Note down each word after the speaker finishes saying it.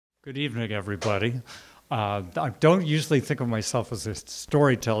Good evening, everybody. I don't usually think of myself as a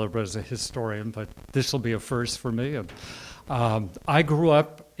storyteller, but as a historian, but this will be a first for me. I grew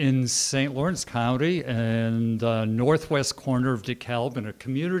up in St. Lawrence County in the northwest corner of DeKalb in a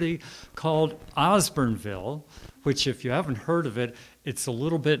community called Osborneville, which, if you haven't heard of it, it's a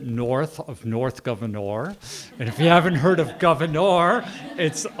little bit north of North Gouverneur. And if you haven't heard of Gouverneur,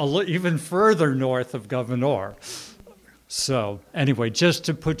 it's even further north of Gouverneur. So anyway, just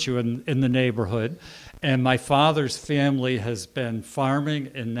to put you in the neighborhood, and my father's family has been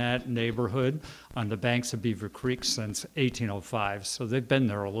farming in that neighborhood on the banks of Beaver Creek since 1805, so they've been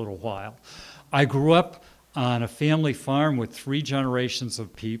there a little while. I grew up on a family farm with 3 generations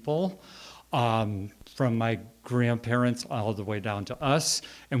of people, from my grandparents all the way down to us,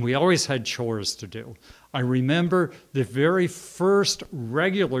 and we always had chores to do. I remember the very first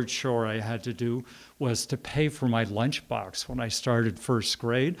regular chore I had to do was to pay for my lunchbox. When I started first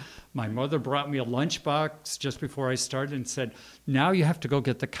grade, my mother brought me a lunchbox just before I started and said, now you have to go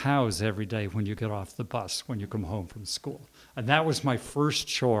get the cows every day when you get off the bus, when you come home from school. And that was my first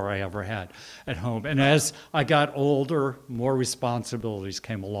chore I ever had at home. And as I got older, more responsibilities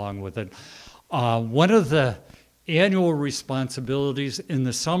came along with it. One of the annual responsibilities in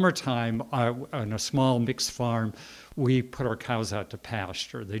the summertime on a small mixed farm, we put our cows out to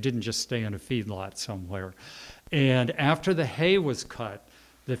pasture. They didn't just stay in a feedlot somewhere. And after the hay was cut,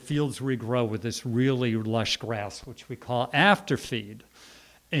 the fields regrow with this really lush grass, which we call afterfeed.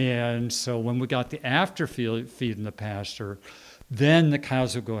 And so when we got the afterfeed in the pasture, then the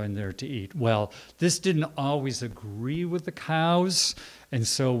cows would go in there to eat. Well, this didn't always agree with the cows, and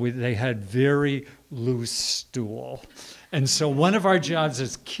so they had very loose stool. And so one of our jobs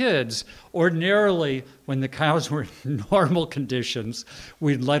as kids, ordinarily when the cows were in normal conditions,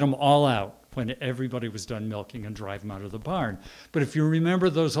 we'd let them all out when everybody was done milking and drive them out of the barn. But if you remember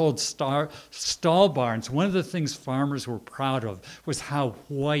those old stall barns, one of the things farmers were proud of was how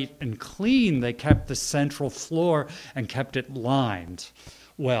white and clean they kept the central floor and kept it lined.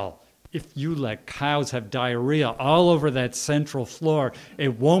 Well, if you let cows have diarrhea all over that central floor,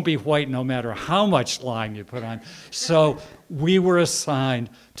 it won't be white no matter how much lime you put on. So we were assigned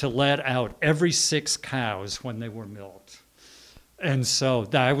to let out every 6 cows when they were milked. And so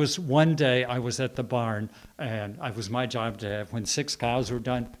one day I was at the barn, and it was my job to have, when 6 cows were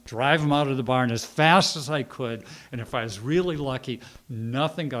done, drive them out of the barn as fast as I could. And if I was really lucky,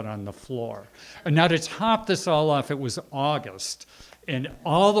 nothing got on the floor. And now to top this all off, it was August. And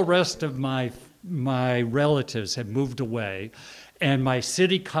all the rest of my relatives had moved away. And my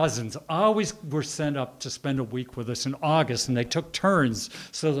city cousins always were sent up to spend a week with us in August, and they took turns.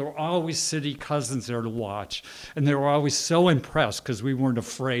 So there were always city cousins there to watch. And they were always so impressed because we weren't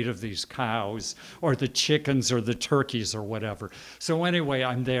afraid of these cows or the chickens or the turkeys or whatever. So anyway,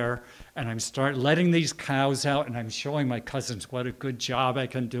 I'm there, and I'm letting these cows out, and I'm showing my cousins what a good job I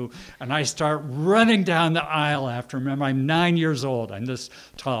can do. And I start running down the aisle after them. Remember, I'm 9 years old. I'm this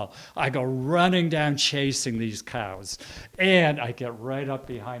tall. I go running down chasing these cows. And I get right up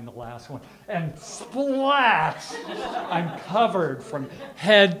behind the last one, and splat! I'm covered from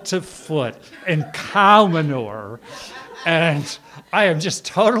head to foot in cow manure. And I am just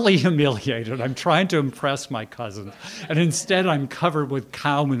totally humiliated. I'm trying to impress my cousin, and instead I'm covered with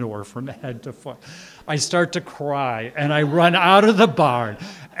cow manure from head to foot. I start to cry, and I run out of the barn,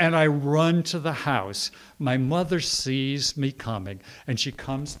 and I run to the house. My mother sees me coming, and she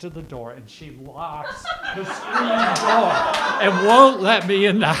comes to the door, and she locks the screen door and won't let me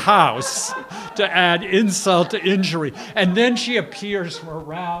in the house, to add insult to injury. And then she appears from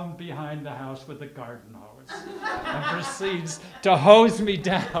around behind the house with a garden hose and proceeds to hose me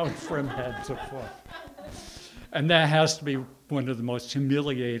down from head to foot. And that has to be one of the most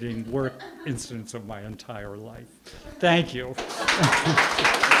humiliating work incidents of my entire life. Thank you.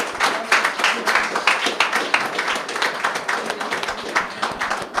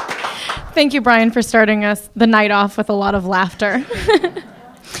 Thank you, Brian, for starting the night off with a lot of laughter.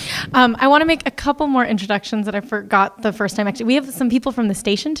 I want to make a couple more introductions that I forgot the first time. Actually, we have some people from the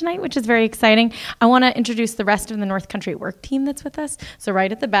station tonight, which is very exciting. I want to introduce the rest of the North Country work team that's with us. So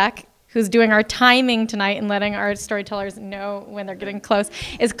right at the back, who's doing our timing tonight and letting our storytellers know when they're getting close,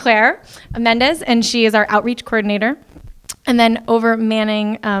 is Claire Mendez, and she is our outreach coordinator. And then over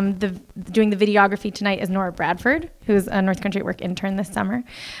manning, doing the videography tonight is Nora Bradford, who's a North Country Work intern this summer.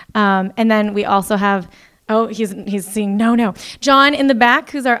 And then we also have, he's seeing no. John in the back,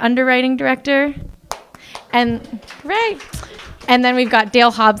 who's our underwriting director. And Ray. And then we've got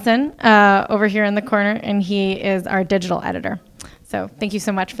Dale Hobson over here in the corner, and he is our digital editor. So thank you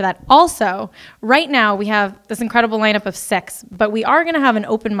so much for that. Also, right now we have this incredible lineup of 6, but we are going to have an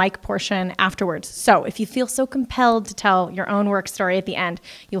open mic portion afterwards. So if you feel so compelled to tell your own work story at the end,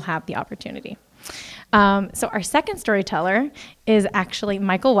 you'll have the opportunity. So our second storyteller is actually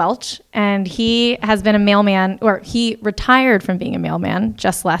Michael Welch, and he has been a mailman, or he retired from being a mailman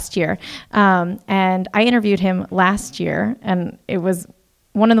just last year. And I interviewed him last year, and it was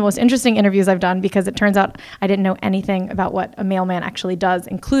one of the most interesting interviews I've done because it turns out I didn't know anything about what a mailman actually does,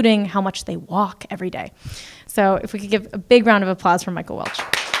 including how much they walk every day. So if we could give a big round of applause for Michael Welch.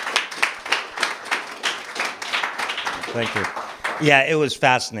 Thank you. Yeah, it was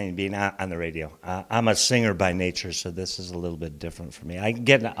fascinating being on the radio. I'm a singer by nature, so this is a little bit different for me. I can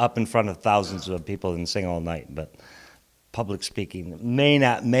get up in front of thousands of people and sing all night, but public speaking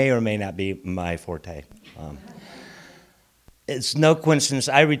may or may not be my forte. It's no coincidence.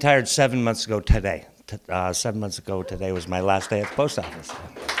 I retired 7 months ago today. 7 months ago today was my last day at the post office.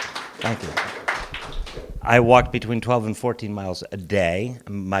 Thank you. I walked between 12 and 14 miles a day.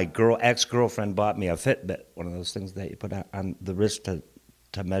 My ex-girlfriend bought me a Fitbit, one of those things that you put on the wrist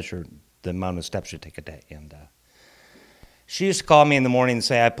to measure the amount of steps you take a day. And she used to call me in the morning and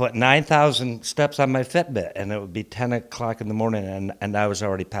say, I put 9,000 steps on my Fitbit, and it would be 10 o'clock in the morning, and I was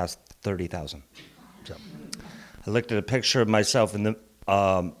already past 30,000. So I looked at a picture of myself in the,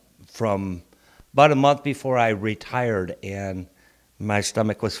 from about a month before I retired, and my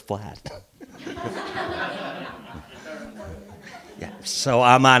stomach was flat. Yeah, so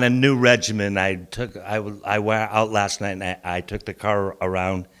I'm on a new regimen. I went out last night, and I took the car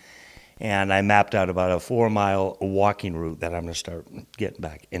around, and I mapped out about a 4-mile walking route that I'm going to start getting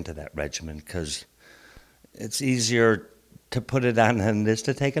back into that regimen because it's easier to put it on than it is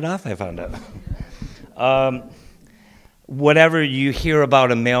to take it off, I found out. Whatever you hear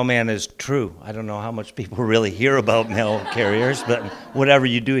about a mailman is true. I don't know how much people really hear about mail carriers, but whatever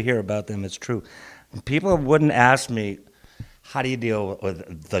you do hear about them is true. People wouldn't ask me, how do you deal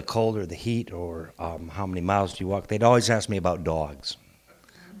with the cold or the heat or how many miles do you walk? They'd always ask me about dogs.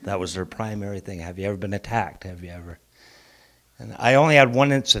 That was their primary thing. Have you ever been attacked? Have you ever? And I only had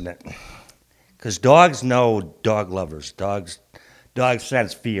one incident because dogs know dog lovers. Dogs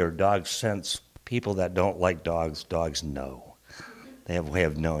sense fear. Dogs sense people that don't like dogs. Dogs know. They have a way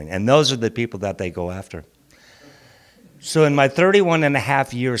of knowing. And those are the people that they go after. So in my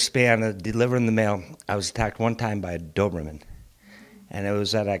 31-and-a-half-year span of delivering the mail, I was attacked one time by a Doberman. And it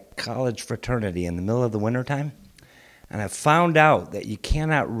was at a college fraternity in the middle of the wintertime. And I found out that you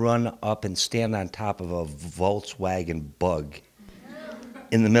cannot run up and stand on top of a Volkswagen Bug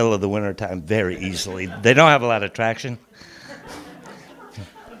in the middle of the wintertime very easily. They don't have a lot of traction.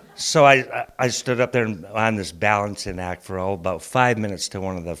 So I stood up there on this balancing act for about 5 minutes till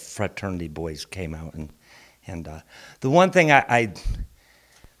one of the fraternity boys came out. And the one thing I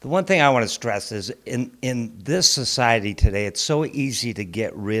want to stress is in this society today, it's so easy to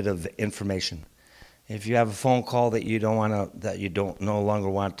get rid of information. If you have a phone call that you no longer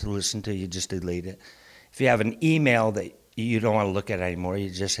want to listen to, you just delete it. If you have an email that you don't want to look at anymore, you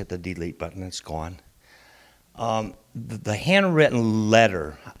just hit the delete button, it's gone. The handwritten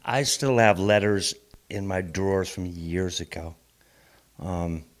letter, I still have letters in my drawers from years ago.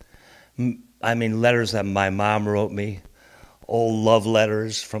 I mean, letters that my mom wrote me, old love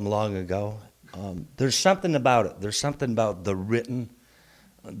letters from long ago. There's something about it. There's something about that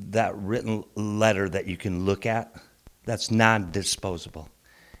written letter that you can look at that's non-disposable.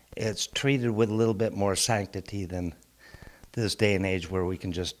 It's treated with a little bit more sanctity than this day and age where we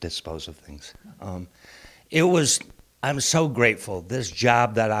can just dispose of things. I'm so grateful. This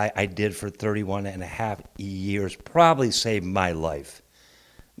job that I did for 31-and-a-half years probably saved my life.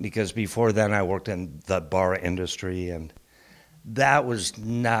 Because before then I worked in the bar industry, and that was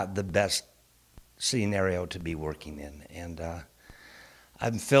not the best scenario to be working in. And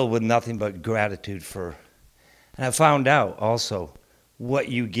I'm filled with nothing but gratitude for, and I found out also, what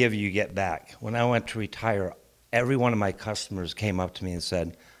you give, you get back. When I went to retire, every one of my customers came up to me and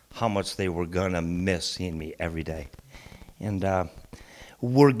said how much they were gonna miss seeing me every day. And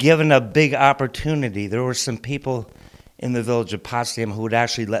we're given a big opportunity. There were some people in the village of Potsdam who would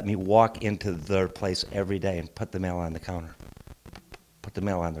actually let me walk into their place every day and put the mail on the counter, put the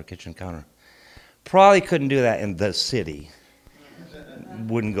mail on their kitchen counter. Probably couldn't do that in the city.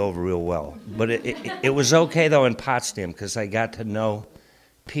 Wouldn't go over real well. But it was okay, though, in Potsdam, because I got to know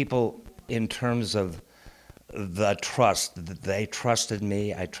people in terms of the trust. They trusted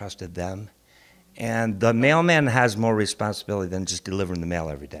me, I trusted them. And the mailman has more responsibility than just delivering the mail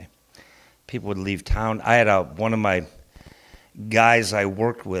every day. People would leave town. I had one of my guys I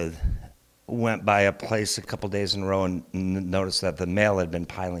worked with went by a place a couple days in a row and noticed that the mail had been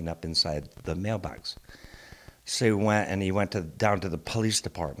piling up inside the mailbox. So he went down to the police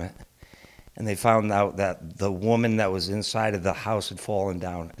department, and they found out that the woman that was inside of the house had fallen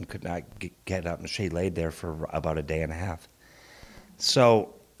down and could not get up, and she laid there for about a day and a half.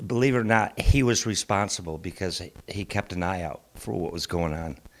 So, believe it or not, he was responsible because he kept an eye out for what was going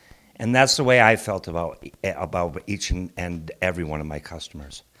on. And that's the way I felt about each and every one of my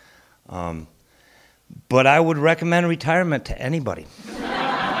customers. But I would recommend retirement to anybody.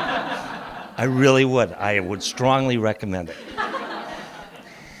 I really would. I would strongly recommend it.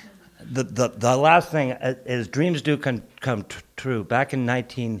 The last thing is dreams do come true. Back in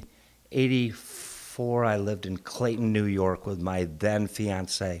 1984, I lived in Clayton, New York with my then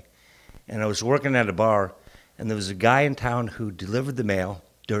fiance. And I was working at a bar, and there was a guy in town who delivered the mail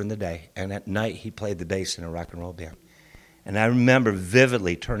during the day, and at night he played the bass in a rock and roll band. And I remember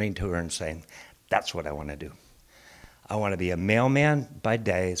vividly turning to her and saying, that's what I want to do. I want to be a mailman by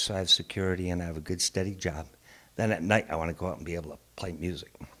day so I have security and I have a good steady job. Then at night I want to go out and be able to play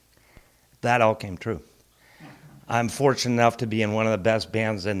music. That all came true. I'm fortunate enough to be in one of the best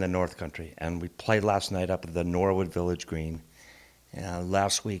bands in the North Country, and we played last night up at the Norwood Village Green.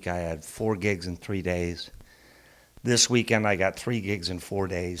 Last week I had 4 gigs in 3 days. This weekend I got 3 gigs in 4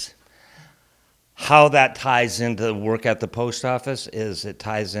 days. How that ties into work at the post office is it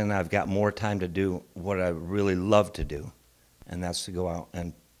ties in, I've got more time to do what I really love to do, and that's to go out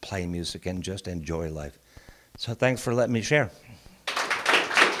and play music and just enjoy life. So thanks for letting me share.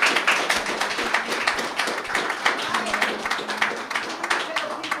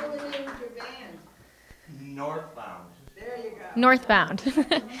 Northbound. There you go. Northbound.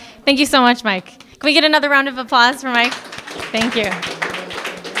 Thank you so much, Mike. Can we get another round of applause for Mike? Thank you.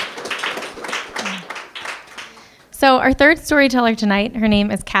 So our third storyteller tonight, her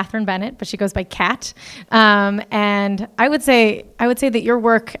name is Catherine Bennett, but she goes by Kat. And I would say that your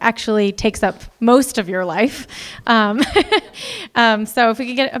work actually takes up most of your life. So if we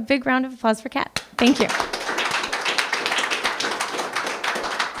could get a big round of applause for Kat. Thank you.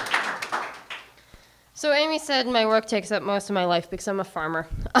 So Amy said my work takes up most of my life because I'm a farmer.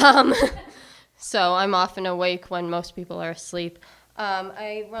 So I'm often awake when most people are asleep.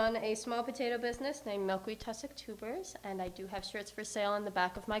 I run a small potato business named Milkweed Tussock Tubers, and I do have shirts for sale in the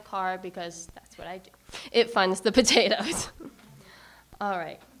back of my car because that's what I do. It funds the potatoes. All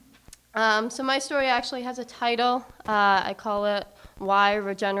right. So my story actually has a title. I call it Why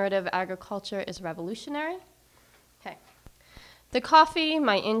Regenerative Agriculture is Revolutionary. Okay. The coffee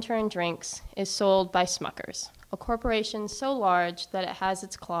my intern drinks is sold by Smuckers, a corporation so large that it has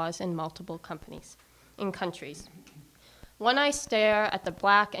its claws in multiple countries. When I stare at the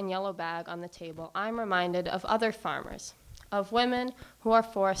black and yellow bag on the table, I'm reminded of other farmers, of women who are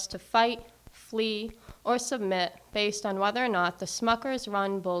forced to fight, flee, or submit based on whether or not the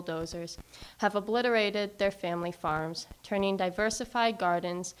Smuckers-run bulldozers have obliterated their family farms, turning diversified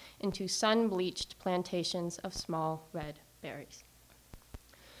gardens into sun-bleached plantations of small red berries.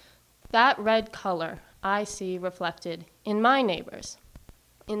 That red color I see reflected in my neighbors,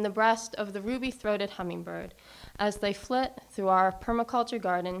 in the breast of the ruby-throated hummingbird, as they flit through our permaculture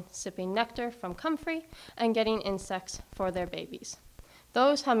garden, sipping nectar from comfrey and getting insects for their babies.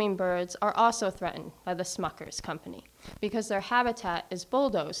 Those hummingbirds are also threatened by the Smuckers Company because their habitat is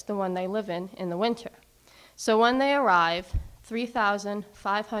bulldozed, the one they live in the winter. So when they arrive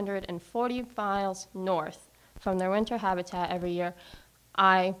 3,540 miles north from their winter habitat every year,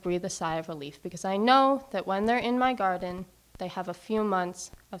 I breathe a sigh of relief because I know that when they're in my garden, they have a few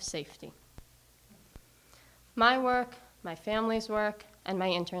months of safety. My work, my family's work, and my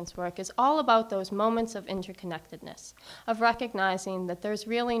intern's work is all about those moments of interconnectedness, of recognizing that there's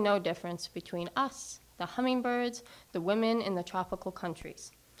really no difference between us, the hummingbirds, the women in the tropical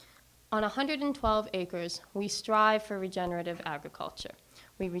countries. On 112 acres, we strive for regenerative agriculture.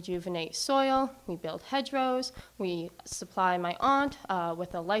 We rejuvenate soil, we build hedgerows, we supply my aunt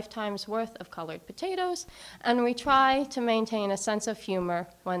with a lifetime's worth of colored potatoes, and we try to maintain a sense of humor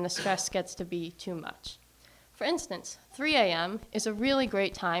when the stress gets to be too much. For instance, 3 a.m. is a really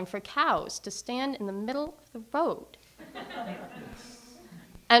great time for cows to stand in the middle of the road,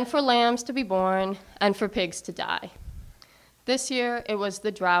 and for lambs to be born, and for pigs to die. This year, it was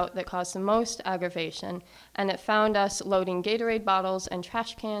the drought that caused the most aggravation, and it found us loading Gatorade bottles and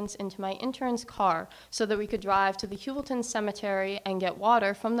trash cans into my intern's car so that we could drive to the Hewelton Cemetery and get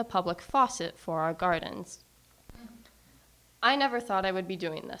water from the public faucet for our gardens. I never thought I would be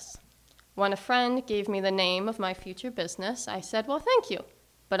doing this. When a friend gave me the name of my future business, I said, well, thank you,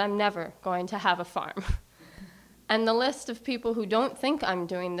 but I'm never going to have a farm. And the list of people who don't think I'm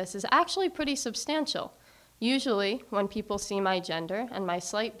doing this is actually pretty substantial. Usually, when people see my gender and my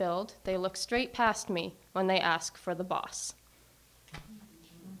slight build, they look straight past me when they ask for the boss.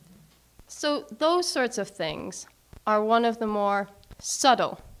 So those sorts of things are one of the more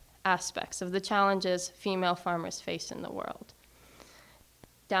subtle aspects of the challenges female farmers face in the world.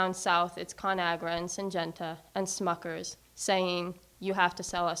 Down south, it's ConAgra and Syngenta and Smuckers saying, you have to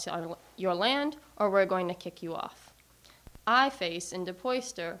sell us your land or we're going to kick you off. I face in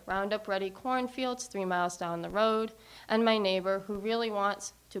DePoyster Roundup-ready cornfields 3 miles down the road, and my neighbor who really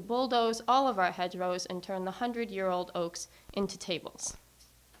wants to bulldoze all of our hedgerows and turn the 100-year-old oaks into tables.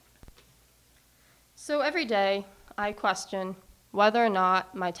 So every day, I question whether or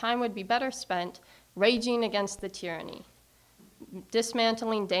not my time would be better spent raging against the tyranny,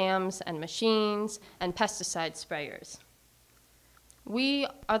 dismantling dams and machines and pesticide sprayers. We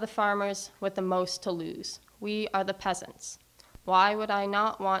are the farmers with the most to lose. We are the peasants. Why would I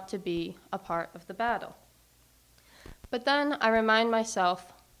not want to be a part of the battle? But then I remind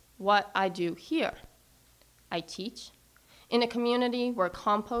myself what I do here. I teach. In a community where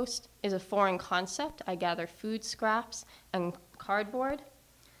compost is a foreign concept, I gather food scraps and cardboard.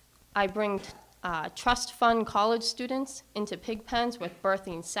 I bring trust fund college students into pig pens with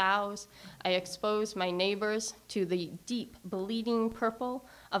birthing sows. I expose my neighbors to the deep bleeding purple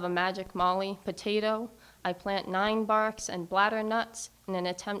of a Magic Molly potato. I plant 9 barks and bladder nuts in an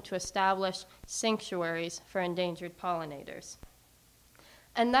attempt to establish sanctuaries for endangered pollinators.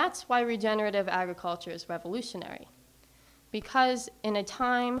 And that's why regenerative agriculture is revolutionary. Because in a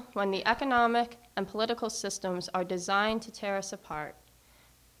time when the economic and political systems are designed to tear us apart,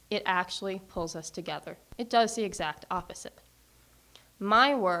 it actually pulls us together. It does the exact opposite.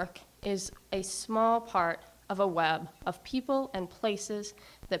 My work is a small part of a web of people and places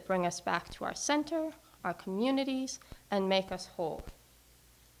that bring us back to our center, our communities, and make us whole.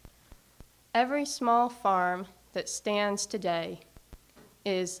 Every small farm that stands today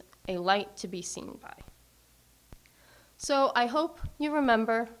is a light to be seen by. So I hope you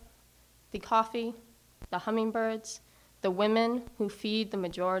remember the coffee, the hummingbirds, the women who feed the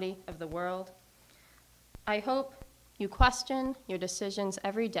majority of the world. I hope you question your decisions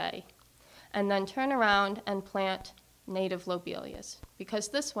every day and then turn around and plant native lobelias, because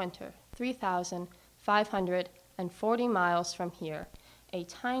this winter, 3,540 miles from here, a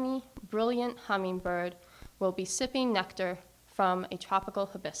tiny, brilliant hummingbird will be sipping nectar from a tropical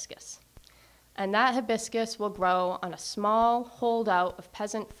hibiscus. And that hibiscus will grow on a small holdout of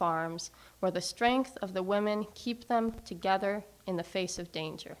peasant farms where the strength of the women keep them together in the face of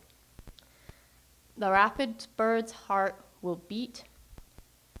danger. The rapid bird's heart will beat,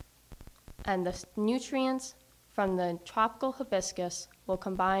 and the nutrients from the tropical hibiscus will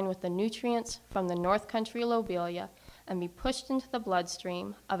combine with the nutrients from the North Country lobelia and be pushed into the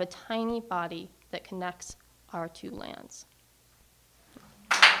bloodstream of a tiny body that connects our two lands.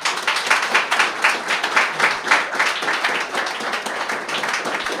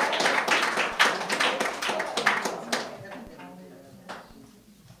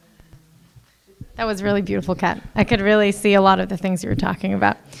 That was really beautiful, Kat. I could really see a lot of the things you were talking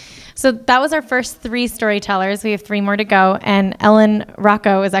about. So that was our first 3 storytellers. We have 3 more to go, and Ellen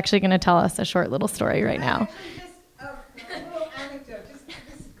Rocco is actually going to tell us a short little story right now. Just a little anecdote. Just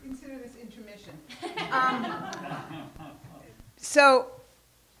consider this intermission. So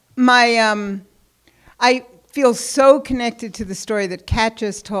I feel so connected to the story that Kat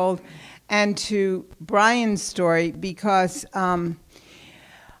just told and to Brian's story because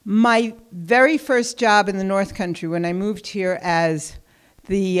my very first job in the North Country, when I moved here as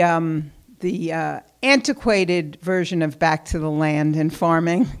the antiquated version of Back to the Land and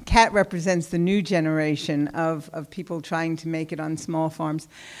farming, Kat represents the new generation of people trying to make it on small farms.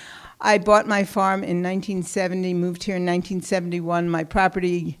 I bought my farm in 1970, moved here in 1971. My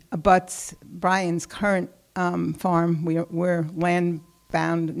property abuts Brian's current farm. We're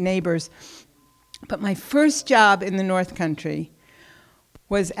land-bound neighbors. But my first job in the North Country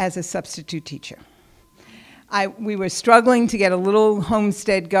was as a substitute teacher. We were struggling to get a little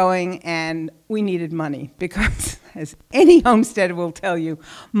homestead going, and we needed money because, as any homesteader will tell you,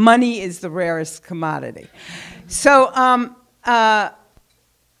 money is the rarest commodity. So the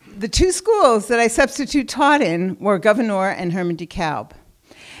 2 schools that I substitute taught in were Gouverneur and Herman DeKalb.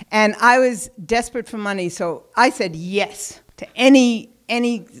 And I was desperate for money, so I said yes to any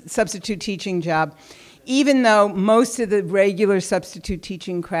substitute teaching job, even though most of the regular substitute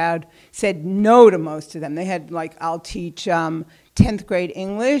teaching crowd said no to most of them. They had, like, I'll teach 10th grade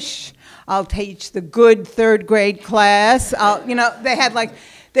English, I'll teach the good 3rd grade class, they had, like,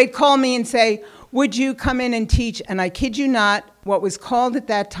 they'd call me and say, would you come in and teach, and I kid you not, what was called at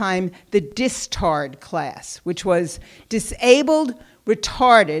that time the DISTARD class, which was disabled,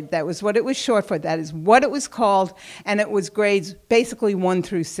 retarded. That was what it was short for. That is what it was called, and it was grades basically 1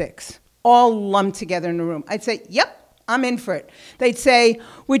 through 6, all lumped together in a room. I'd say, yep, I'm in for it. They'd say,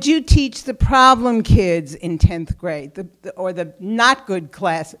 would you teach the problem kids in 10th grade, or the not good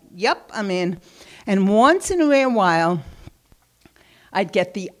class? Yep, I'm in. And once in a rare while, I'd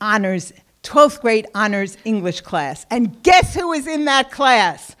get the honors, 12th grade honors English class. And guess who was in that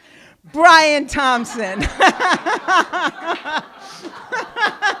class? Brian Thompson.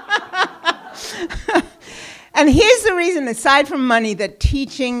 And here's the reason, aside from money, that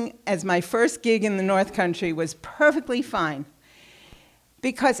teaching as my first gig in the North Country was perfectly fine.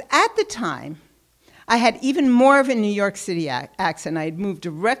 Because at the time, I had even more of a New York City accent. I had moved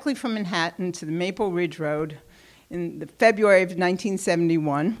directly from Manhattan to the Maple Ridge Road in the February of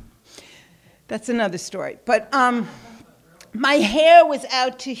 1971. That's another story. But my hair was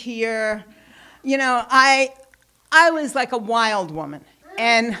out to here. You know, I was like a wild woman.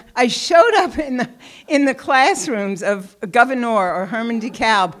 And I showed up in the classrooms of Governor or Herman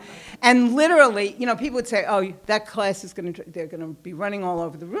DeKalb, and literally, you know, people would say, oh, that class is they're going to be running all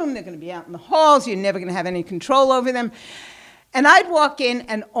over the room, they're going to be out in the halls, you're never going to have any control over them. And I'd walk in,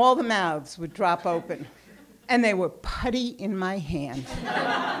 and all the mouths would drop open, and they were putty in my hand.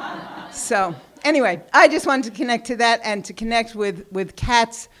 So anyway, I just wanted to connect to that and to connect with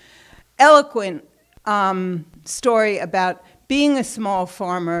Kat's eloquent story about being a small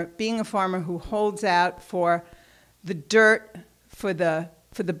farmer, being a farmer who holds out for the dirt, for the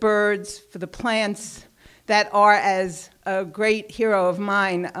birds, for the plants that are, as a great hero of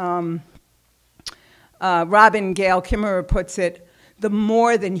mine, Robin Gail Kimmerer puts it, the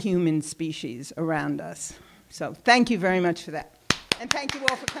more than human species around us. So thank you very much for that. And thank you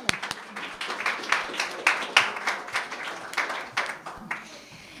all for coming.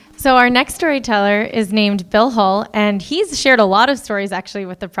 So our next storyteller is named Bill Hull, and he's shared a lot of stories actually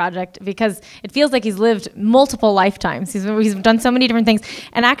with the project because it feels like he's lived multiple lifetimes. He's done so many different things.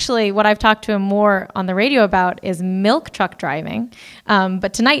 And actually what I've talked to him more on the radio about is milk truck driving.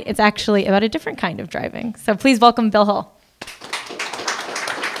 But tonight it's actually about a different kind of driving. So please welcome Bill Hull.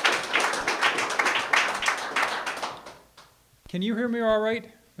 Can you hear me all right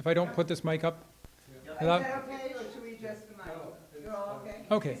if I don't put this mic up? Is that okay, or should we adjust the mic? You're all okay?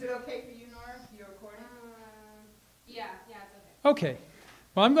 Okay. Is it okay for you, Nora? You're recording? Yeah, it's okay. Okay.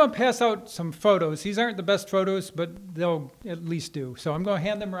 Well, I'm going to pass out some photos. These aren't the best photos, but they'll at least do. So I'm going to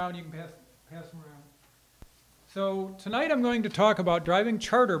hand them around. You can pass them around. So tonight I'm going to talk about driving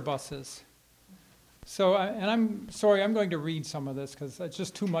charter buses. So, and I'm sorry, I'm going to read some of this because it's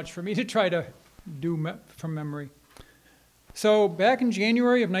just too much for me to try to do from memory. So back in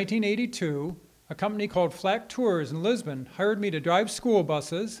January of 1982, a company called Flack Tours in Lisbon hired me to drive school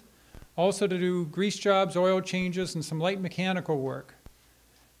buses, also to do grease jobs, oil changes, and some light mechanical work.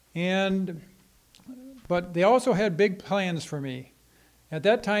 But they also had big plans for me. At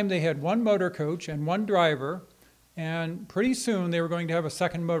that time, they had one motor coach and one driver, and pretty soon they were going to have a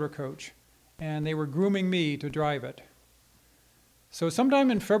second motor coach, and they were grooming me to drive it. So sometime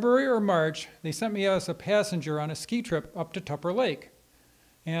in February or March, they sent me as a passenger on a ski trip up to Tupper Lake.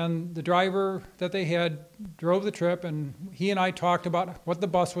 And the driver that they had drove the trip, and he and I talked about what the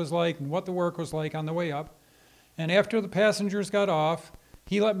bus was like and what the work was like on the way up. And after the passengers got off,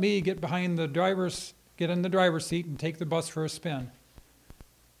 he let me get in the driver's seat and take the bus for a spin.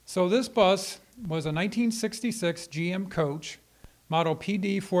 So this bus was a 1966 GM coach, model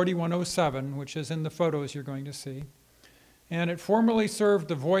PD 4107, which is in the photos you're going to see. And it formerly served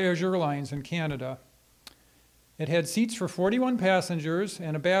the Voyageur lines in Canada. It had seats for 41 passengers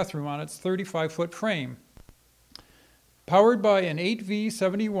and a bathroom on its 35-foot frame. Powered by an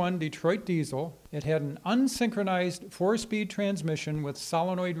 8V71 Detroit diesel, it had an unsynchronized 4-speed transmission with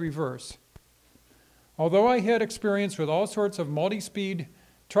solenoid reverse. Although I had experience with all sorts of multi-speed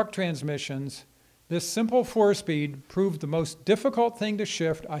truck transmissions, this simple 4-speed proved the most difficult thing to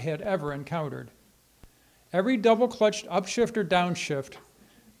shift I had ever encountered. Every double-clutched upshift or downshift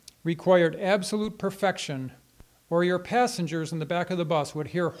required absolute perfection, or your passengers in the back of the bus would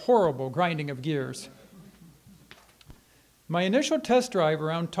hear horrible grinding of gears. My initial test drive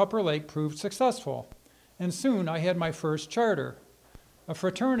around Tupper Lake proved successful, and soon I had my first charter, a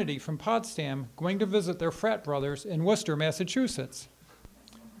fraternity from Potsdam going to visit their frat brothers in Worcester, Massachusetts.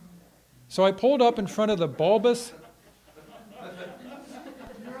 So I pulled up in front of the bulbous...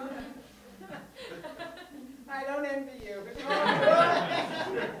 I don't envy you.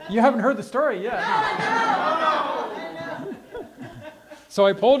 You haven't heard the story yet. I know. So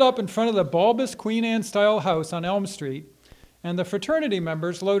I pulled up in front of the bulbous Queen Anne-style house on Elm Street, and the fraternity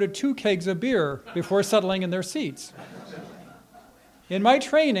members loaded 2 kegs of beer before settling in their seats. In my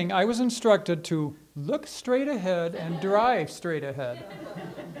training, I was instructed to look straight ahead and drive straight ahead,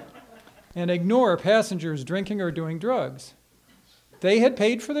 and ignore passengers drinking or doing drugs. They had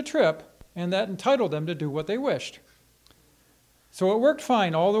paid for the trip, and that entitled them to do what they wished. So it worked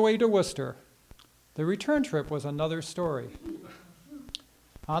fine all the way to Worcester. The return trip was another story.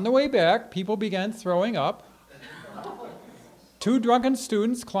 On the way back, people began throwing up. 2 drunken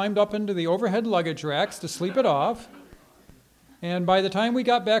students climbed up into the overhead luggage racks to sleep it off. And by the time we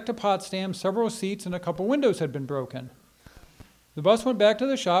got back to Potsdam, several seats and a couple windows had been broken. The bus went back to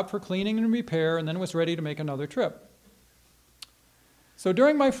the shop for cleaning and repair and then was ready to make another trip. So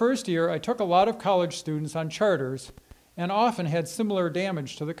during my first year, I took a lot of college students on charters and often had similar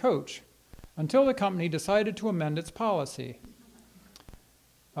damage to the coach until the company decided to amend its policy.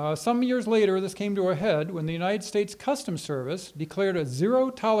 Some years later, this came to a head when the United States Customs Service declared a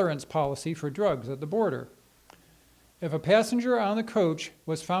zero-tolerance policy for drugs at the border. If a passenger on the coach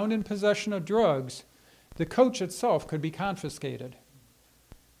was found in possession of drugs, the coach itself could be confiscated.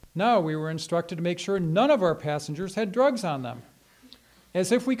 Now we were instructed to make sure none of our passengers had drugs on them,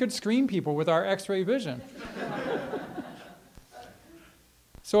 as if we could screen people with our X-ray vision.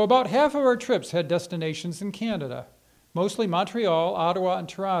 So about half of our trips had destinations in Canada, mostly Montreal, Ottawa, and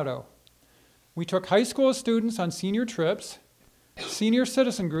Toronto. We took high school students on senior trips, senior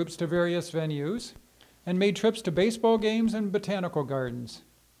citizen groups to various venues, and made trips to baseball games and botanical gardens.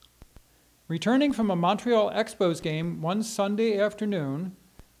 Returning from a Montreal Expos game one Sunday afternoon,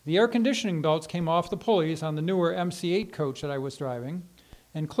 the air conditioning belts came off the pulleys on the newer MC-8 coach that I was driving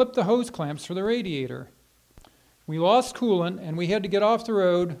and clipped the hose clamps for the radiator. We lost coolant and we had to get off the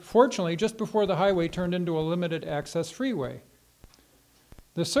road, fortunately just before the highway turned into a limited access freeway.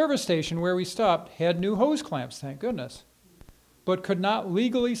 The service station where we stopped had new hose clamps, thank goodness, but could not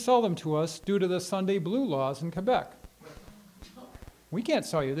legally sell them to us due to the Sunday blue laws in Quebec. We can't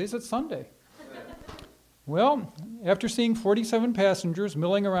sell you these, it's Sunday. Well, after seeing 47 passengers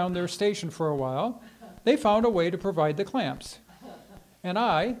milling around their station for a while, they found a way to provide the clamps. And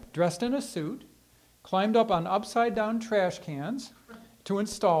I, dressed in a suit, climbed up on upside-down trash cans to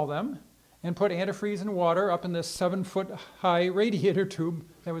install them and put antifreeze and water up in this 7-foot-high radiator tube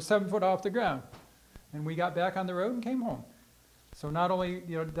that was 7 foot off the ground. And we got back on the road and came home. So not only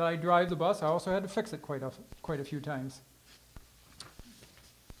did I drive the bus, I also had to fix it quite a few times.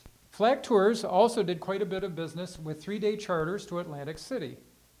 Flag Tours also did quite a bit of business with 3-day charters to Atlantic City.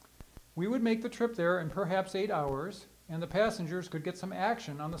 We would make the trip there in perhaps 8 hours, and the passengers could get some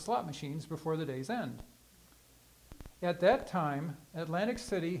action on the slot machines before the day's end. At that time, Atlantic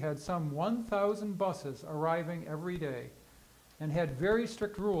City had some 1,000 buses arriving every day and had very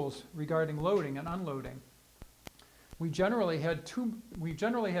strict rules regarding loading and unloading. We generally had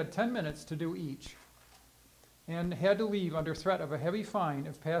 10 minutes to do each and had to leave under threat of a heavy fine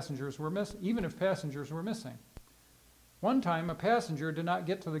if passengers were even if passengers were missing. One time, a passenger did not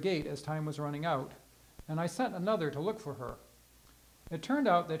get to the gate as time was running out, and I sent another to look for her. It turned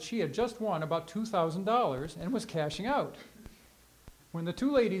out that she had just won about $2,000 and was cashing out. When the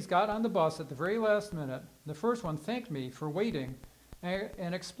 2 ladies got on the bus at the very last minute, the first one thanked me for waiting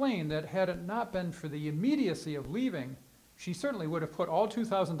and explained that had it not been for the immediacy of leaving, she certainly would have put all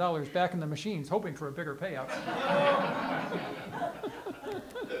 $2,000 back in the machines, hoping for a bigger payout.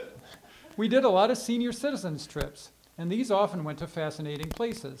 We did a lot of senior citizens trips, and these often went to fascinating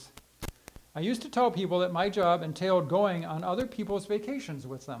places. I used to tell people that my job entailed going on other people's vacations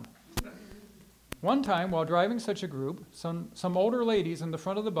with them. One time, while driving such a group, some older ladies in the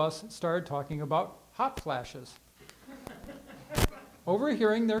front of the bus started talking about hot flashes.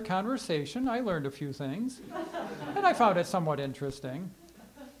 Overhearing their conversation, I learned a few things, and I found it somewhat interesting.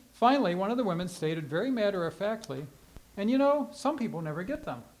 Finally, one of the women stated very matter-of-factly, and you know, some people never get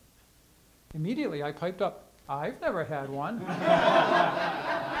them. Immediately, I piped up, "I've never had one."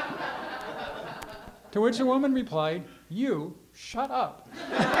 To which a woman replied, "You shut up."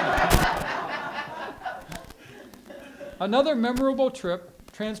 Another memorable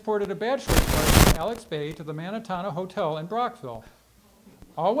trip transported a bachelor party from Alex Bay to the Manhattan Hotel in Brockville.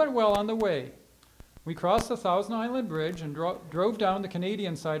 All went well on the way. We crossed the Thousand Island Bridge and drove down the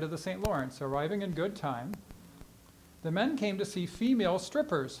Canadian side of the St. Lawrence, arriving in good time. The men came to see female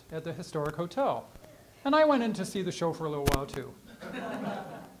strippers at the historic hotel, and I went in to see the show for a little while too.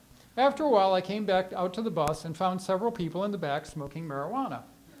 After a while, I came back out to the bus and found several people in the back smoking marijuana.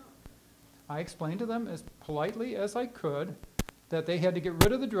 I explained to them as politely as I could that they had to get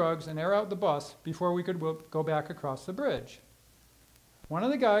rid of the drugs and air out the bus before we could go back across the bridge. One of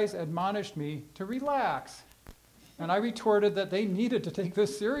the guys admonished me to relax. And I retorted that they needed to take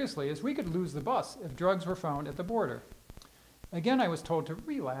this seriously, as we could lose the bus if drugs were found at the border. Again, I was told to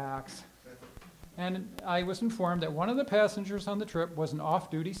relax. And I was informed that one of the passengers on the trip was an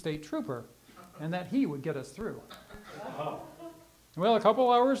off-duty state trooper, and that he would get us through. Well, a couple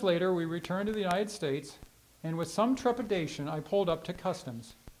hours later, we returned to the United States, and with some trepidation, I pulled up to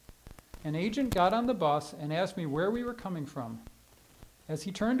customs. An agent got on the bus and asked me where we were coming from. As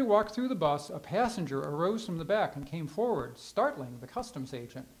he turned to walk through the bus, a passenger arose from the back and came forward, startling the customs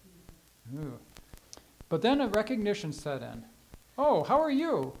agent. Ooh. But then a recognition set in. "Oh, how are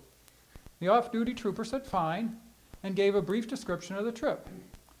you?" The off-duty trooper said fine and gave a brief description of the trip.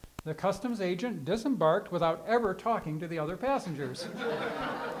 The customs agent disembarked without ever talking to the other passengers.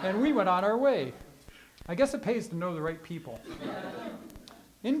 And we went on our way. I guess it pays to know the right people.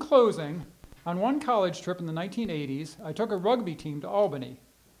 In closing, on one college trip in the 1980s, I took a rugby team to Albany.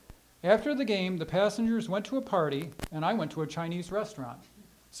 After the game, the passengers went to a party, and I went to a Chinese restaurant,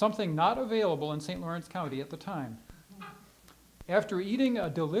 something not available in St. Lawrence County at the time. After eating a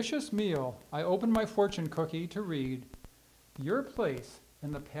delicious meal, I opened my fortune cookie to read, "Your place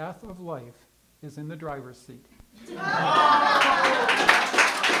in the path of life is in the driver's seat."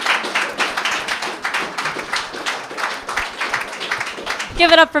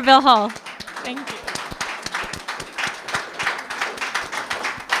 Give it up for Bill Hall. Thank you.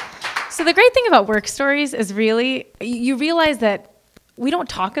 So the great thing about work stories is really, you realize that we don't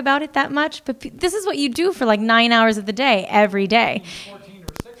talk about it that much, but this is what you do for like 9 hours of the day, every day. 14 or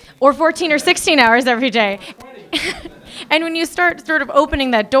 16. Or 14 or 16 hours every day. And when you start sort of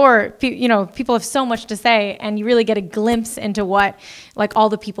opening that door, people have so much to say, and you really get a glimpse into what like all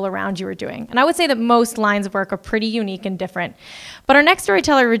the people around you are doing. And I would say that most lines of work are pretty unique and different. But our next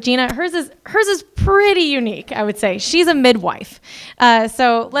storyteller, Regina, hers is pretty unique, I would say. She's a midwife.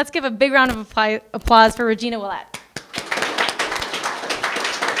 So let's give a big round of applause for Regina Willett.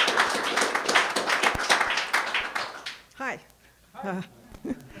 Hi.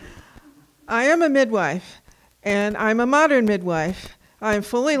 I am a midwife. And I'm a modern midwife. I'm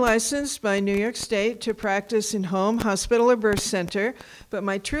fully licensed by New York State to practice in home, hospital, or birth center, but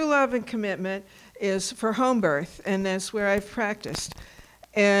my true love and commitment is for home birth, and that's where I've practiced.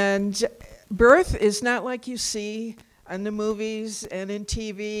 And birth is not like you see on the movies and in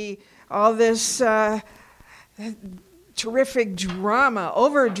TV, all this terrific drama,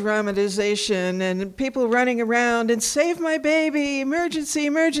 over-dramatization, and people running around and save my baby, emergency,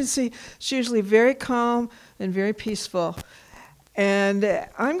 emergency. It's usually very calm and very peaceful. And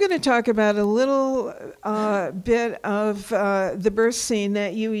I'm going to talk about a little bit of the birth scene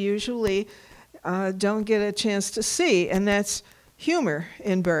that you usually don't get a chance to see, and that's humor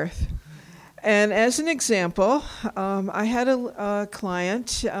in birth. And as an example, I had a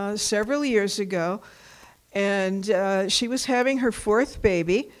client several years ago, and she was having her 4th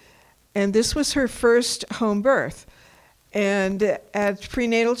baby, and this was her first home birth. And at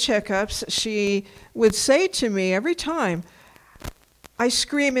prenatal checkups, she would say to me every time, "I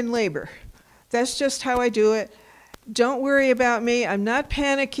scream in labor. That's just how I do it. Don't worry about me. I'm not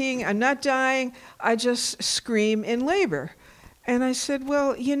panicking. I'm not dying. I just scream in labor." And I said,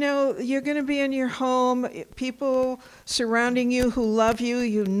 "Well, you're going to be in your home, people surrounding you who love you,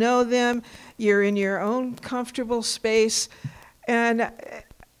 you know them, you're in your own comfortable space, and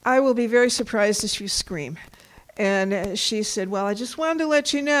I will be very surprised if you scream." And she said, "Well, I just wanted to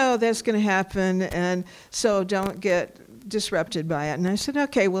let you know that's going to happen, and so don't get disrupted by it." And I said,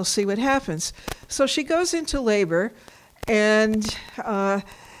 "Okay, we'll see what happens." So she goes into labor, and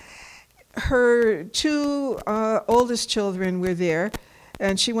her 2 oldest children were there,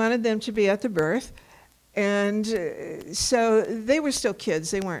 and she wanted them to be at the birth. And so they were still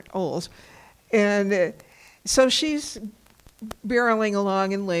kids, they weren't old. And so she's barreling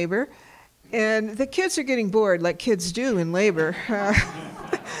along in labor, and the kids are getting bored like kids do in labor.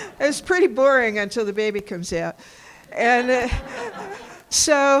 It's pretty boring until the baby comes out. And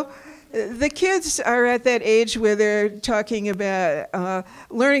so the kids are at that age where they're talking about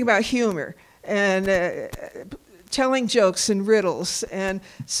learning about humor and telling jokes and riddles. And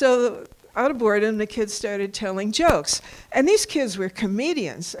so out of boredom, the kids started telling jokes. And these kids were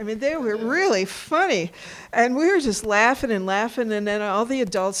comedians. I mean, they were really funny. And we were just laughing and laughing, and then all the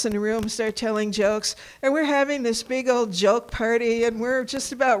adults in the room start telling jokes. And we're having this big old joke party, and we're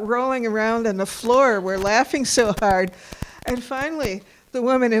just about rolling around on the floor. We're laughing so hard. And finally, the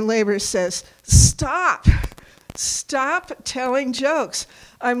woman in labor says, "Stop. Stop telling jokes.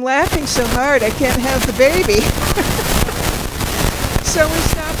 I'm laughing so hard I can't have the baby." So we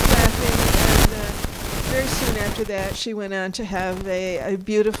stopped laughing, and very soon after that, she went on to have a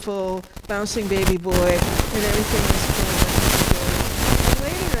beautiful bouncing baby boy, and everything was going on. And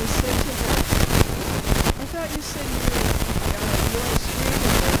later I said to her, I thought you said you were screaming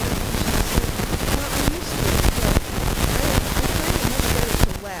later. And she said, well, I used to, but I find it much better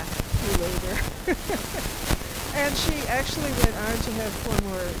to laugh through labor. And she actually went on to have 4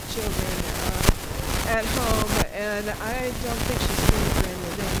 more children at home, and I don't think she's screaming during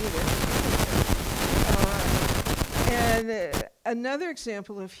the day either. And another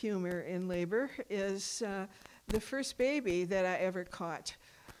example of humor in labor is the first baby that I ever caught.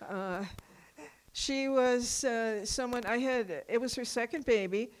 She was someone it was her second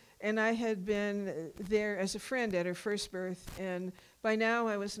baby, and I had been there as a friend at her first birth. And by now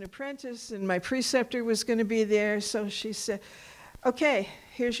I was an apprentice, and my preceptor was going to be there, so she said, okay,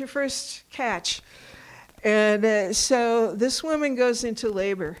 here's your first catch. And so this woman goes into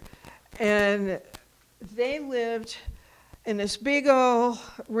labor, and they lived in this big old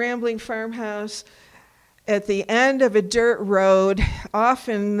rambling farmhouse at the end of a dirt road off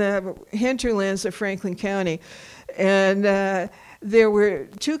in the hinterlands of Franklin County. And there were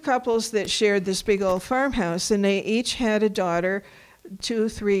 2 couples that shared this big old farmhouse, and they each had a daughter 2,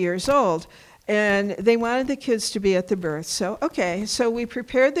 3 years old. And they wanted the kids to be at the birth. So, okay, so we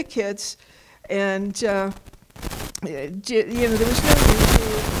prepared the kids, and there was no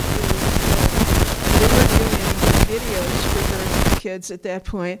YouTube. They weren't doing any videos for birthing kids at that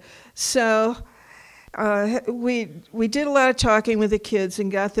point. So we did a lot of talking with the kids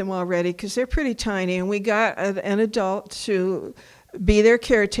and got them all ready, because they're pretty tiny, and we got an adult to be their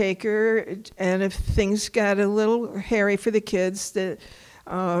caretaker, and if things got a little hairy for the kids, that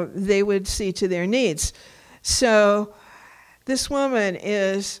they would see to their needs. So this woman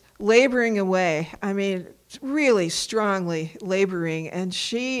is laboring away, I mean, really strongly laboring, and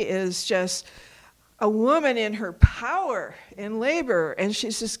she is just a woman in her power in labor, and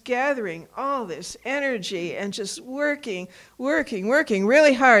she's just gathering all this energy and just working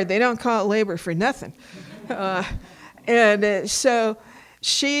really hard. They don't call it labor for nothing. So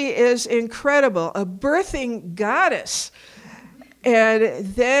she is incredible, a birthing goddess. And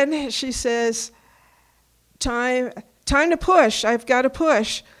then she says, time to push. I've got to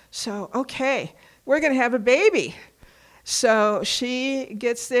push. So, okay, we're going to have a baby. So she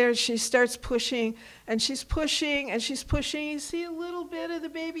gets there, she starts pushing, and she's pushing, and she's pushing. You see a little bit of the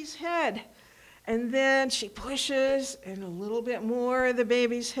baby's head. And then she pushes, and a little bit more of the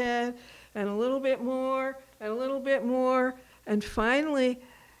baby's head, and a little bit more, and a little bit more. And finally,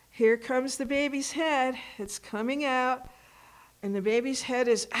 here comes the baby's head. It's coming out, and the baby's head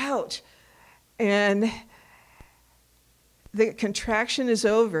is out. And the contraction is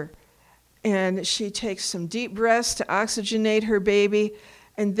over. And she takes some deep breaths to oxygenate her baby.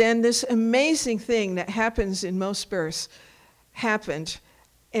 And then this amazing thing that happens in most births happened.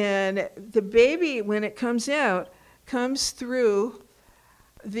 And the baby, when it comes out, comes through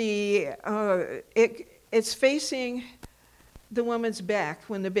it's facing the woman's back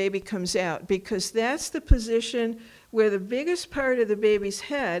when the baby comes out, because that's the position where the biggest part of the baby's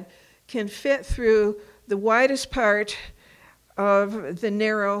head can fit through the widest part of the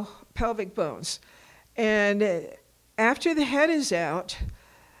narrow pelvic bones. And after the head is out,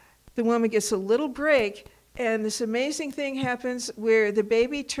 the woman gets a little break, and this amazing thing happens where the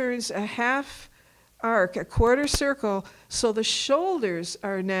baby turns a half arc, a quarter circle, so the shoulders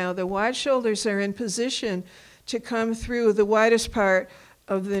are now, the wide shoulders are in position to come through the widest part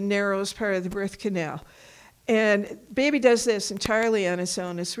of the narrowest part of the birth canal. And baby does this entirely on its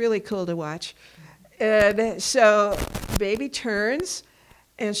own. It's really cool to watch. And so baby turns,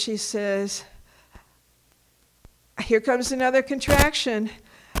 and she says, here comes another contraction.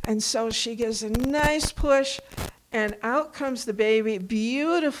 And so she gives a nice push, and out comes the baby,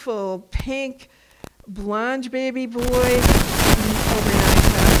 beautiful pink blonde baby boy, over 9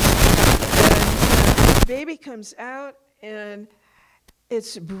 pounds. And baby comes out, and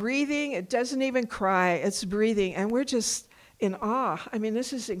it's breathing. It doesn't even cry. It's breathing, and we're just in awe. I mean,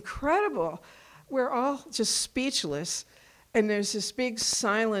 this is incredible. We're all just speechless, and there's this big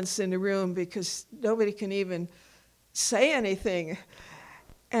silence in the room because nobody can even say anything.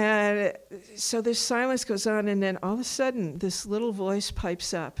 And so this silence goes on, and then all of a sudden, this little voice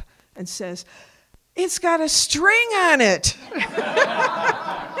pipes up and says, "It's got a string on it."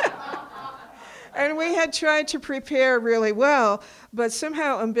 And we had tried to prepare really well, but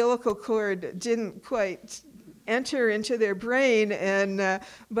somehow umbilical cord didn't quite enter into their brain, and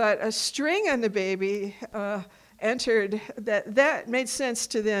but a string on the baby entered. That made sense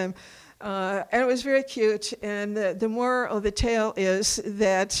to them. And it was very cute. And the moral of the tale is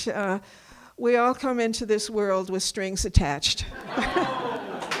that we all come into this world with strings attached.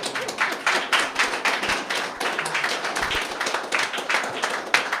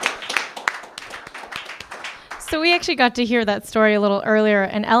 So we actually got to hear that story a little earlier,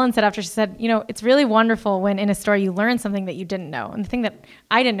 and Ellen said after, she said, you know, it's really wonderful when in a story you learn something that you didn't know. And the thing that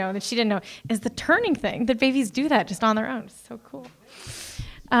I didn't know, that she didn't know, is the turning thing, that babies do that just on their own. It's so cool.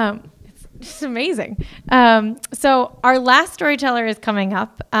 It's just amazing. So our last storyteller is coming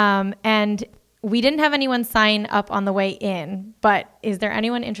up, and we didn't have anyone sign up on the way in, but is there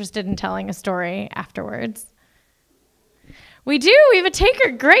anyone interested in telling a story afterwards? We do. We have a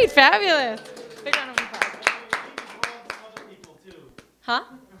taker. Great. Fabulous. Big round of applause. Huh?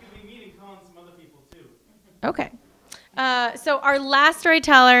 We'll be meeting Colin and some other people too. Okay. So our last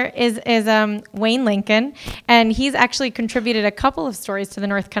storyteller is Wayne Lincoln, and he's actually contributed a couple of stories to the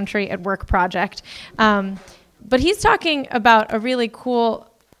North Country at Work project. But he's talking about a really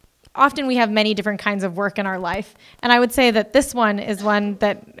cool, often we have many different kinds of work in our life, and I would say that this one is one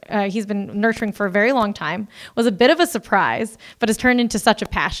that he's been nurturing for a very long time, was a bit of a surprise, but has turned into such a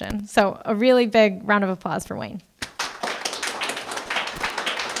passion. So a really big round of applause for Wayne.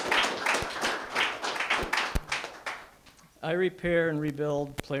 I repair and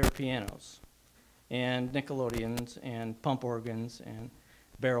rebuild player pianos and Nickelodeons and pump organs and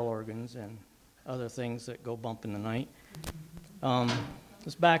barrel organs and other things that go bump in the night.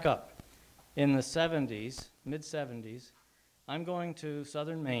 Let's back up. In the 70s, mid-70s, I'm going to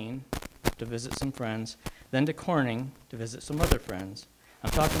southern Maine to visit some friends, then to Corning to visit some other friends. I'm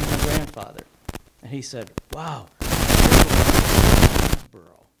talking to my grandfather, and he said, wow,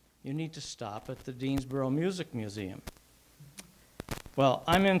 Deansboro. You need to stop at the Deansboro Music Museum. Well,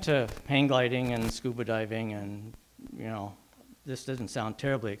 I'm into hang gliding and scuba diving, and, you know, this doesn't sound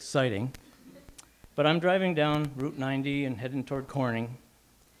terribly exciting. But I'm driving down Route 90 and heading toward Corning,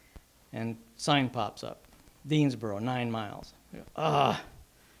 and sign pops up, Deansboro, 9 miles. What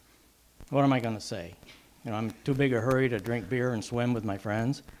am I going to say? You know, I'm too big a hurry to drink beer and swim with my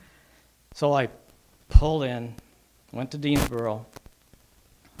friends. So I pulled in, went to Deansboro,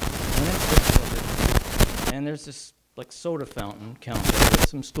 and there's this like soda fountain counter with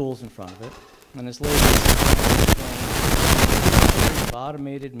some stools in front of it, and this lady is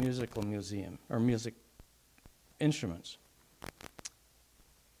automated musical museum, or music instruments.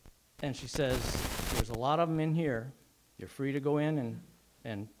 And she says, there's a lot of them in here. You're free to go in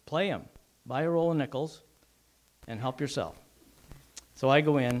and play them. Buy a roll of nickels and help yourself. So I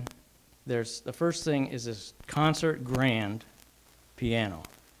go in. The first thing is this concert grand piano,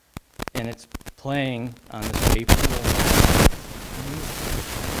 and it's playing on this paper roll.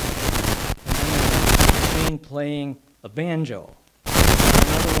 And then there's a machine playing a banjo.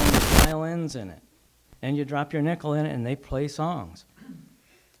 Another one with violins in it. And you drop your nickel in it and they play songs.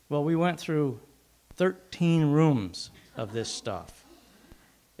 Well, we went through 13 rooms of this stuff.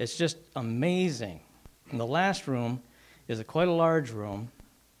 It's just amazing. And the last room is quite a large room,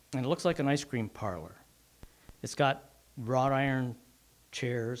 and it looks like an ice cream parlor. It's got wrought iron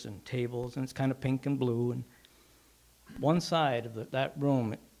chairs and tables, and it's kind of pink and blue. And one side of that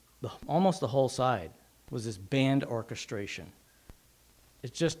room, almost the whole side, was this band orchestration.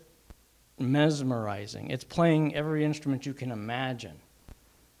 It's just mesmerizing. It's playing every instrument you can imagine,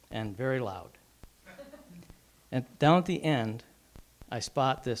 and very loud. And down at the end, I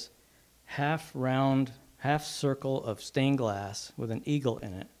spot this half-round, half-circle of stained glass with an eagle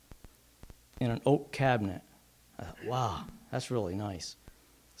in it, in an oak cabinet. I thought, wow, that's really nice.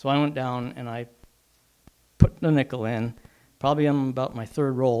 So I went down and I put the nickel in. Probably I'm about my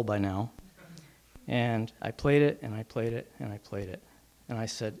third roll by now. And I played it, and I played it, and I played it. And I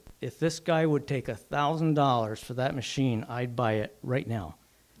said, if this guy would take $1,000 for that machine, I'd buy it right now.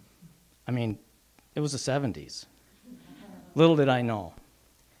 I mean, it was the 70s. Little did I know.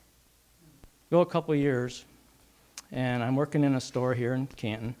 Go a couple of years, and I'm working in a store here in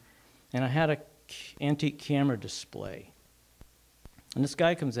Canton, and I had an antique camera display. And this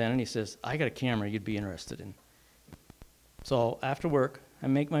guy comes in and he says, I got a camera you'd be interested in. So after work, I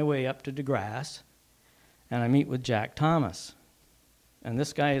make my way up to DeGrasse, and I meet with Jack Thomas. And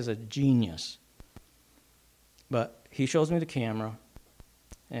this guy is a genius. But he shows me the camera,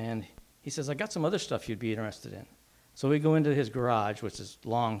 and he says, I got some other stuff you'd be interested in. So we go into his garage, which has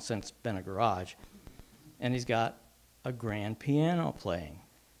long since been a garage, and he's got a grand piano playing.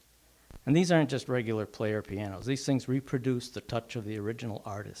 And these aren't just regular player pianos. These things reproduce the touch of the original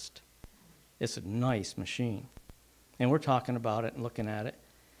artist. It's a nice machine. And we're talking about it and looking at it.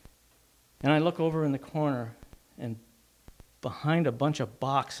 And I look over in the corner, and behind a bunch of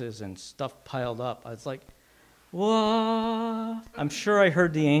boxes and stuff piled up, it's like Whoa. I'm sure I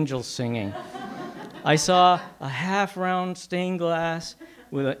heard the angels singing. I saw a half-round stained glass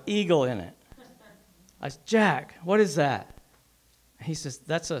with an eagle in it. I said, Jack, what is that? He says,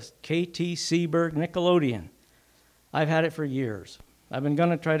 that's a KT Seberg Nickelodeon. I've had it for years. I've been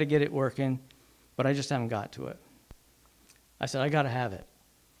going to try to get it working, but I just haven't got to it. I said, I got to have it.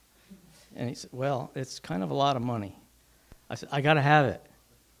 And he said, well, it's kind of a lot of money. I said, I got to have it.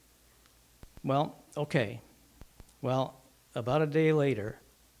 Well, okay. Well, about a day later,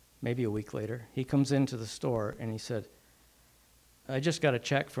 maybe a week later, he comes into the store and he said, I just got a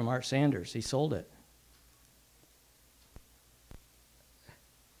check from Art Sanders. He sold it.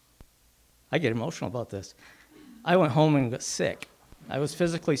 I get emotional about this. I went home and got sick. I was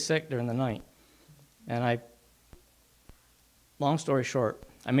physically sick during the night. And long story short,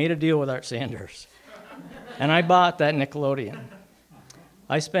 I made a deal with Art Sanders. And I bought that Nickelodeon.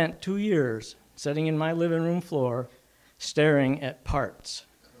 I spent 2 years sitting in my living room floor staring at parts.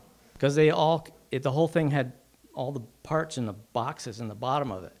 Because the whole thing had all the parts in the boxes in the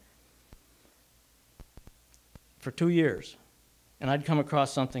bottom of it. For 2 years. And I'd come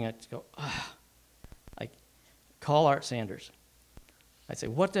across something, I'd go, I'd call Art Sanders. I'd say,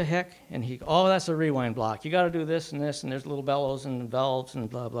 what the heck? And he'd go, oh, that's a rewind block. You got to do this, and there's little bellows and valves and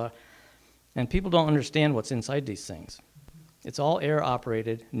blah, blah. And people don't understand what's inside these things. It's all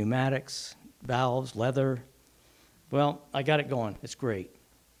air-operated, pneumatics, valves, leather. Well, I got it going. It's great.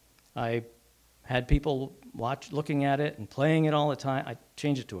 I had people looking at it and playing it all the time. I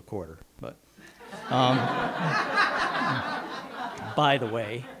changed it to a quarter, but... by the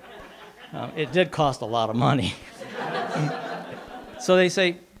way, it did cost a lot of money. So they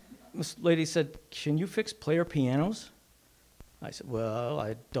say, this lady said, can you fix player pianos? I said, well,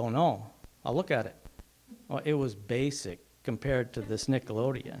 I don't know. I'll look at it. Well, it was basic compared to this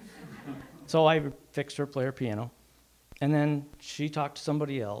Nickelodeon. So I fixed her player piano. And then she talked to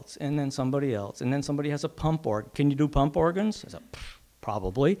somebody else, and then somebody else, and then somebody has a pump organ. Can you do pump organs? I said,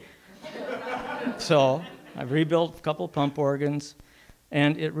 probably. So I rebuilt a couple of pump organs,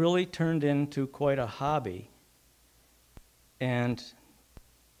 and it really turned into quite a hobby. And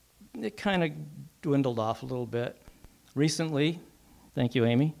it kind of dwindled off a little bit. Recently, thank you,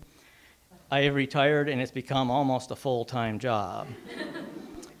 Amy, I have retired, and it's become almost a full-time job.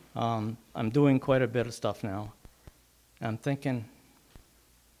 I'm doing quite a bit of stuff now. I'm thinking,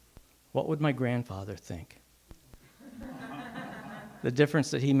 what would my grandfather think? The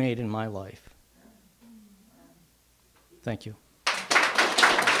difference that he made in my life. Thank you.